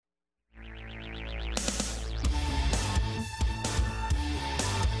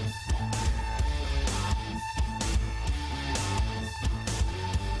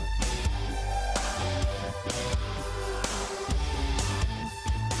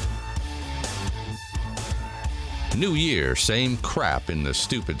New year, same crap in the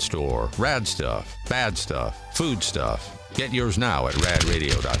stupid store. RAD stuff, bad stuff, food stuff. Get yours now at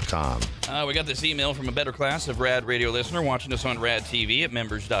radradio.com. We got this email from a better class of RAD Radio listener watching us on RAD TV at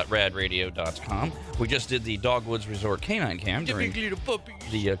members.radradio.com. We just did the Dogwoods Resort Canine Cam during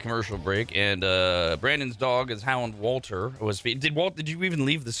the commercial break, and Brandon's dog is Hound Walter. Did you even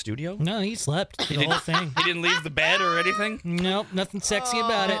leave the studio? No, he slept the whole thing. He didn't leave the bed or anything? Nope, nothing sexy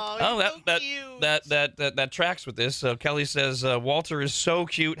about it. That tracks with this. Kelly says Walter is so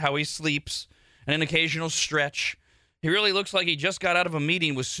cute how he sleeps and an occasional stretch. He really looks like he just got out of a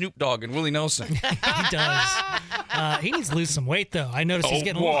meeting with Snoop Dogg and Willie Nelson. He does. He needs to lose some weight, though. I noticed he's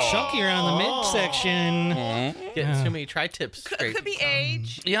getting a little chunky around the midsection. Getting too many tri-tips straight. Could be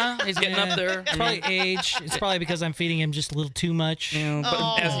age. Yeah, he's getting up there. It's probably age. It's probably because I'm feeding him just a little too much.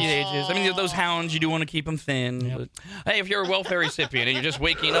 But as he ages. I mean, those hounds, you do want to keep them thin. Yep. But, hey, if you're a welfare recipient and you're just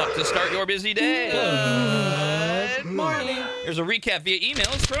waking up to start your busy day. Good morning. Here's a recap via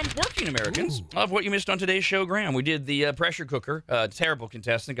emails from working Americans of what you missed on today's Showgram. We did the pressure cooker. Terrible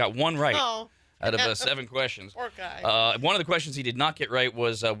contestant. Got one right out of 7 questions. Poor guy. One of the questions he did not get right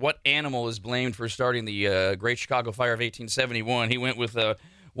was what animal is blamed for starting the Great Chicago Fire of 1871. He went with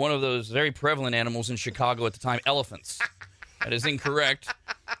one of those very prevalent animals in Chicago at the time, elephants. That is incorrect.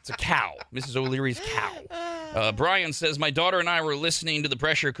 It's a cow. Mrs. O'Leary's cow. Brian says, my daughter and I were listening to the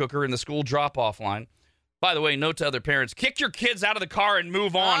pressure cooker in the school drop-off line. By the way, note to other parents, kick your kids out of the car and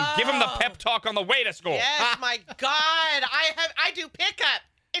move on. Give them the pep talk on the way to school. Yes, my God. I do pickup.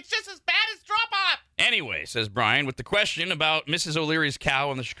 It's just as bad as drop-off. Anyway, says Brian, with the question about Mrs. O'Leary's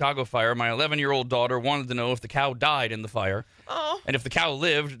cow in the Chicago fire, my 11-year-old daughter wanted to know if the cow died in the fire. Oh. And if the cow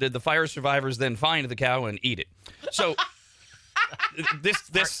lived, did the fire survivors then find the cow and eat it? So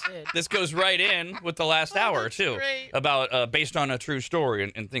this goes right in with the last hour, too, great. about based on a true story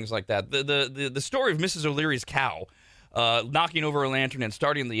and things like that. The story of Mrs. O'Leary's cow knocking over a lantern and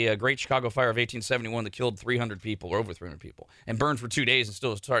starting the Great Chicago Fire of 1871 that killed 300 people, or over 300 people, and burned for 2 days and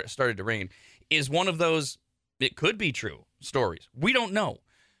still started to rain, is one of those, it could be true, stories. We don't know.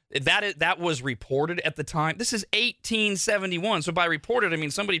 That was reported at the time. This is 1871. So by reported, I mean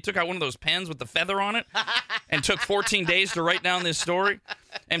somebody took out one of those pens with the feather on it and took 14 days to write down this story.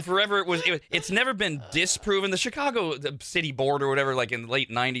 And forever it's never been disproven. The Chicago City Board or whatever, like in the late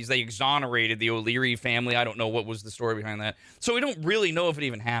 90s, they exonerated the O'Leary family. I don't know what was the story behind that. So we don't really know if it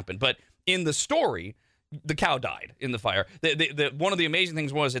even happened. But in the story, the cow died in the fire. One of the amazing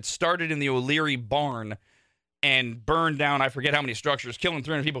things was it started in the O'Leary barn and burned down, I forget how many structures, killing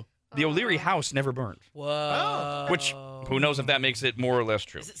 300 people. The O'Leary house never burned. Whoa. Which, who knows if that makes it more or less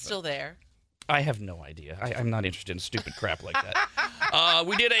true. Is it still there? I have no idea. I'm not interested in stupid crap like that.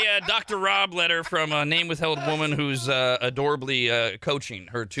 We did a Dr. Rob letter from a name-withheld woman who's adorably coaching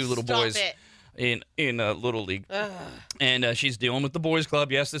her 2 little boys in Little League. And she's dealing with the boys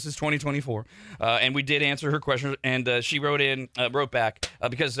club. Yes, this is 2024. And we did answer her question, and she wrote back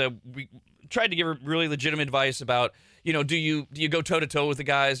because we tried to give her really legitimate advice about, do you go toe-to-toe with the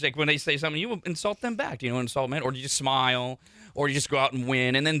guys? Like when they say something, you insult them back. Do you insult men? Or do you just smile? Or do you just go out and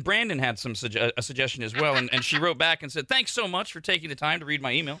win? And then Brandon had a suggestion as well, and she wrote back and said, thanks so much for taking the time to read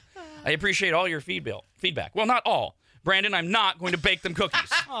my email. I appreciate all your feedback. Well, not all. Brandon, I'm not going to bake them cookies.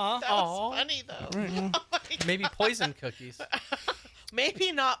 That was funny, though. Maybe poison cookies.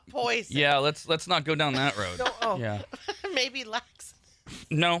 Maybe not poison. Yeah, let's not go down that road. Yeah. Maybe lax.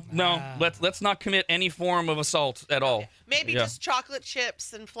 No. Let's not commit any form of assault at all. Maybe just chocolate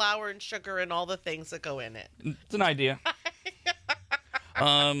chips and flour and sugar and all the things that go in it. It's an idea.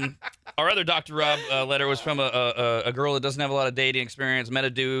 Our other Dr. Rob letter was from a girl that doesn't have a lot of dating experience. Met a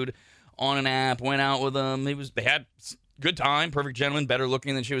dude on an app, went out with him. They had good time, perfect gentleman, better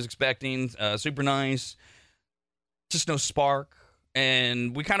looking than she was expecting, super nice. Just no spark.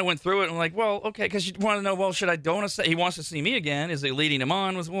 And we kind of went through it and like, well, okay, because you want to know, well, should I don't say he wants to see me again? Is it leading him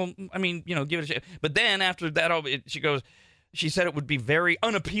on? Well, I mean, give it a shot. But then after that, she said it would be very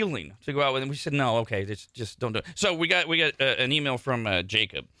unappealing to go out with him. We said, no, okay, just don't do it. So we got an email from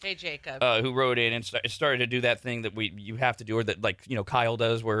Jacob. Hey, Jacob. Who wrote in and started to do that thing that you have to do, or that Kyle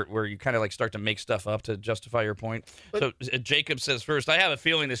does, where you kind of like start to make stuff up to justify your point. So Jacob says first, I have a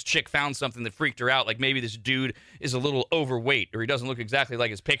feeling this chick found something that freaked her out, like maybe this dude is a little overweight or he doesn't look exactly like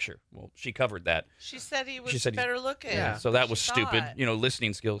his picture. Well, she covered that. She said he was better looking. Yeah, so that was stupid.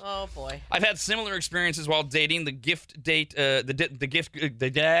 Listening skills. Oh boy. I've had similar experiences while dating. The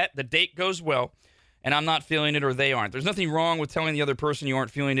date goes well, and I'm not feeling it or they aren't. There's nothing wrong with telling the other person you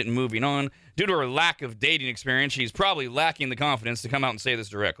aren't feeling it and moving on. Due to her lack of dating experience, she's probably lacking the confidence to come out and say this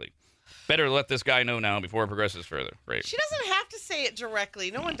directly. Better let this guy know now before it progresses further. Right? She doesn't have to say it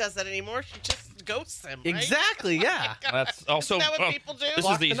directly. No one does that anymore. She just ghosts him, right? Exactly, yeah. That's also Isn't that what people do? This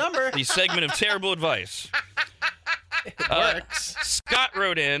Block is the the number. the segment of terrible advice. Works. Scott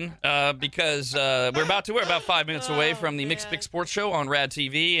wrote in because we're about 5 minutes away from the Mixed man. Pick Sports Show on RAD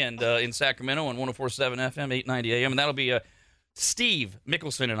TV and in Sacramento on 104.7 FM, 890 AM, and that'll be Steve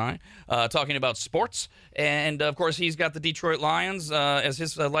Mickelson and I talking about sports. And, of course, he's got the Detroit Lions as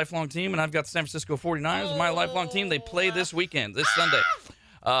his lifelong team, and I've got the San Francisco 49ers, my lifelong team. They play this weekend, this Sunday,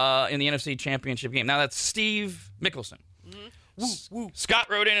 in the NFC Championship game. Now, that's Steve Mickelson. Scott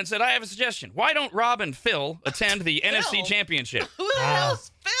wrote in and said, I have a suggestion. Why don't Rob and Phil attend the NFC Championship? Who the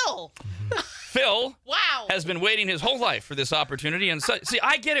hell's Phil? Phil Wow. has been waiting his whole life for this opportunity. And so, see,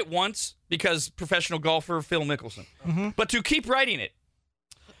 I get it once because professional golfer Phil Mickelson. But to keep writing it,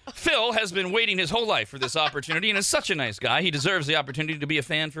 Phil has been waiting his whole life for this opportunity and is such a nice guy. He deserves the opportunity to be a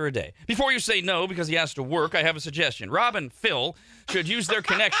fan for a day. Before you say no because he has to work, I have a suggestion. Rob and Phil should use their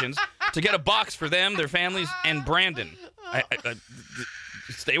connections to get a box for them, their families, and Brandon.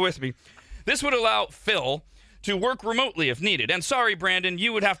 Stay with me. This would allow Phil to work remotely if needed. And sorry, Brandon,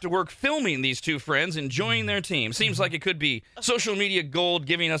 you would have to work filming these two friends enjoying their team. Seems like it could be social media gold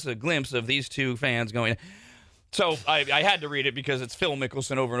giving us a glimpse of these two fans going. So I had to read it because it's Phil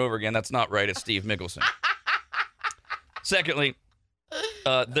Mickelson over and over again. That's not right. It's Steve Mickelson. Secondly,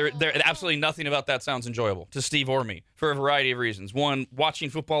 there absolutely nothing about that sounds enjoyable to Steve or me for a variety of reasons. One, watching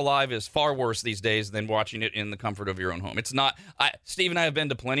football live is far worse these days than watching it in the comfort of your own home. It's not. Steve and I have been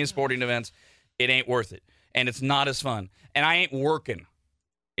to plenty of sporting events. It ain't worth it, and it's not as fun. And I ain't working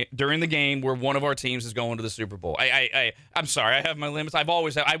during the game where one of our teams is going to the Super Bowl. I'm sorry. I have my limits. I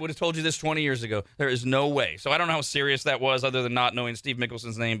would have told you this 20 years ago. There is no way. So I don't know how serious that was other than not knowing Steve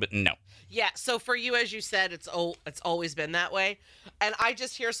Mickelson's name, but no. Yeah, so for you, as you said, it's always been that way. And I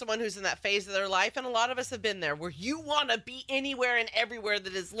just hear someone who's in that phase of their life, and a lot of us have been there, where you want to be anywhere and everywhere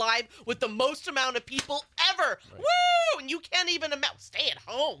that is live with the most amount of people ever. Right. Woo! And you can't even stay at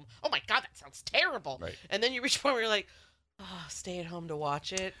home. Oh, my God, that sounds terrible. Right. And then you reach a point where you're like, oh, stay at home to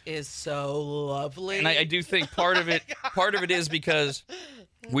watch it is so lovely. And I do think part of it is because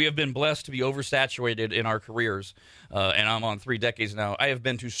we have been blessed to be oversaturated in our careers, and I'm on 3 decades now. I have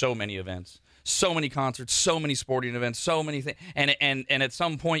been to so many events, so many concerts, so many sporting events, so many things. And at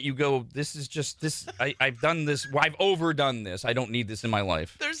some point you go, this is just this. I've done this. I've overdone this. I don't need this in my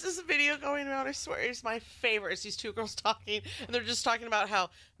life. There's this video going around, I swear it's my favorite. It's these two girls talking, and they're just talking about how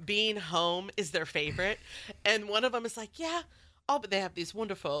being home is their favorite. And one of them is like, yeah, but they have these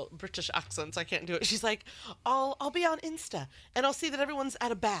wonderful British accents. I can't do it. She's like, I'll be on Insta, and I'll see that everyone's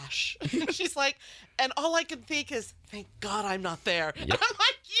at a bash. She's like, and all I can think is, thank God I'm not there. Yep. And I'm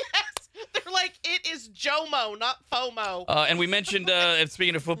like, yes. They're like, it is JOMO, not FOMO. And we mentioned,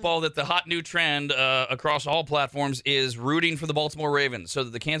 speaking of football, that the hot new trend across all platforms is rooting for the Baltimore Ravens so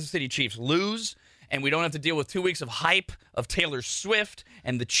that the Kansas City Chiefs lose, and we don't have to deal with 2 weeks of hype of Taylor Swift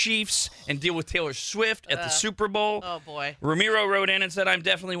and the Chiefs and deal with Taylor Swift at the Super Bowl. Oh, boy. Ramiro wrote in and said, I'm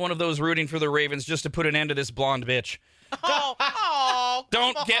definitely one of those rooting for the Ravens just to put an end to this blonde bitch.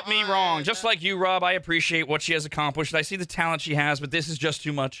 Don't get me wrong. Just like you, Rob, I appreciate what she has accomplished. I see the talent she has, but this is just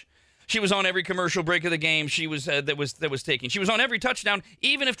too much. She was on every commercial break of the game she was that was taking. She was on every touchdown,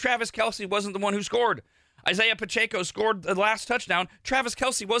 even if Travis Kelce wasn't the one who scored. Isaiah Pacheco scored the last touchdown. Travis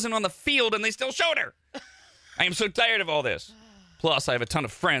Kelce wasn't on the field, and they still showed her. I am so tired of all this. Plus, I have a ton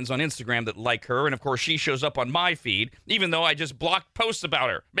of friends on Instagram that like her, and of course, she shows up on my feed, even though I just blocked posts about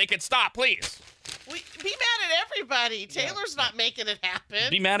her. Make it stop, please. Be mad at everybody. Taylor's not making it happen.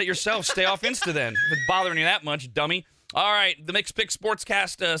 Be mad at yourself. Stay off Insta then, if it's bothering you that much, dummy. All right, the Mixed Pick sports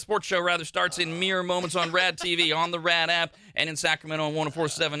show starts in mere moments on RAD TV, on the RAD app, and in Sacramento on 104.7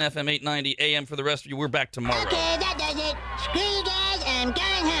 FM, 890 AM. For the rest of you, we're back tomorrow. Okay, that does it. Screw you guys, and I'm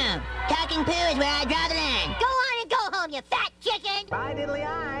going home. Talking poo is where I draw the line. Go on and go home, you fat chicken. Bye,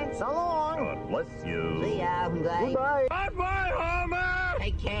 diddly-eye. So long. God bless you. See ya. Goodbye. Bye-bye, Homer.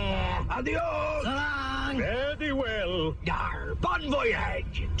 Take care. Adios. So long. Very well. Yar. Bon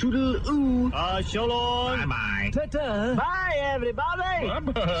voyage. Toodle-oo. So long. Bye-bye. Ta-ta. Bye, everybody.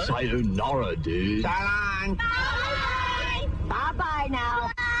 Bye-bye. Sayonara, dude. So long. Bye. Bye-bye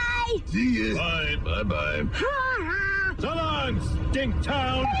now. Bye. See ya. Bye. Bye-bye. So long, Stink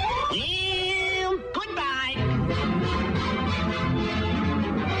Town. Goodbye.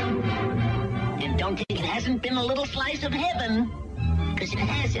 And don't think it hasn't been a little slice of heaven, because it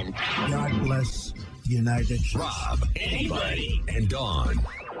hasn't. God bless the United States. Rob, anybody, and Dawn.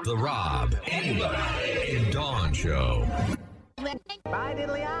 The Rob, anybody, and Dawn Show. Bye,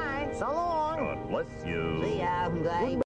 diddly-eye. So long. God bless you. See ya.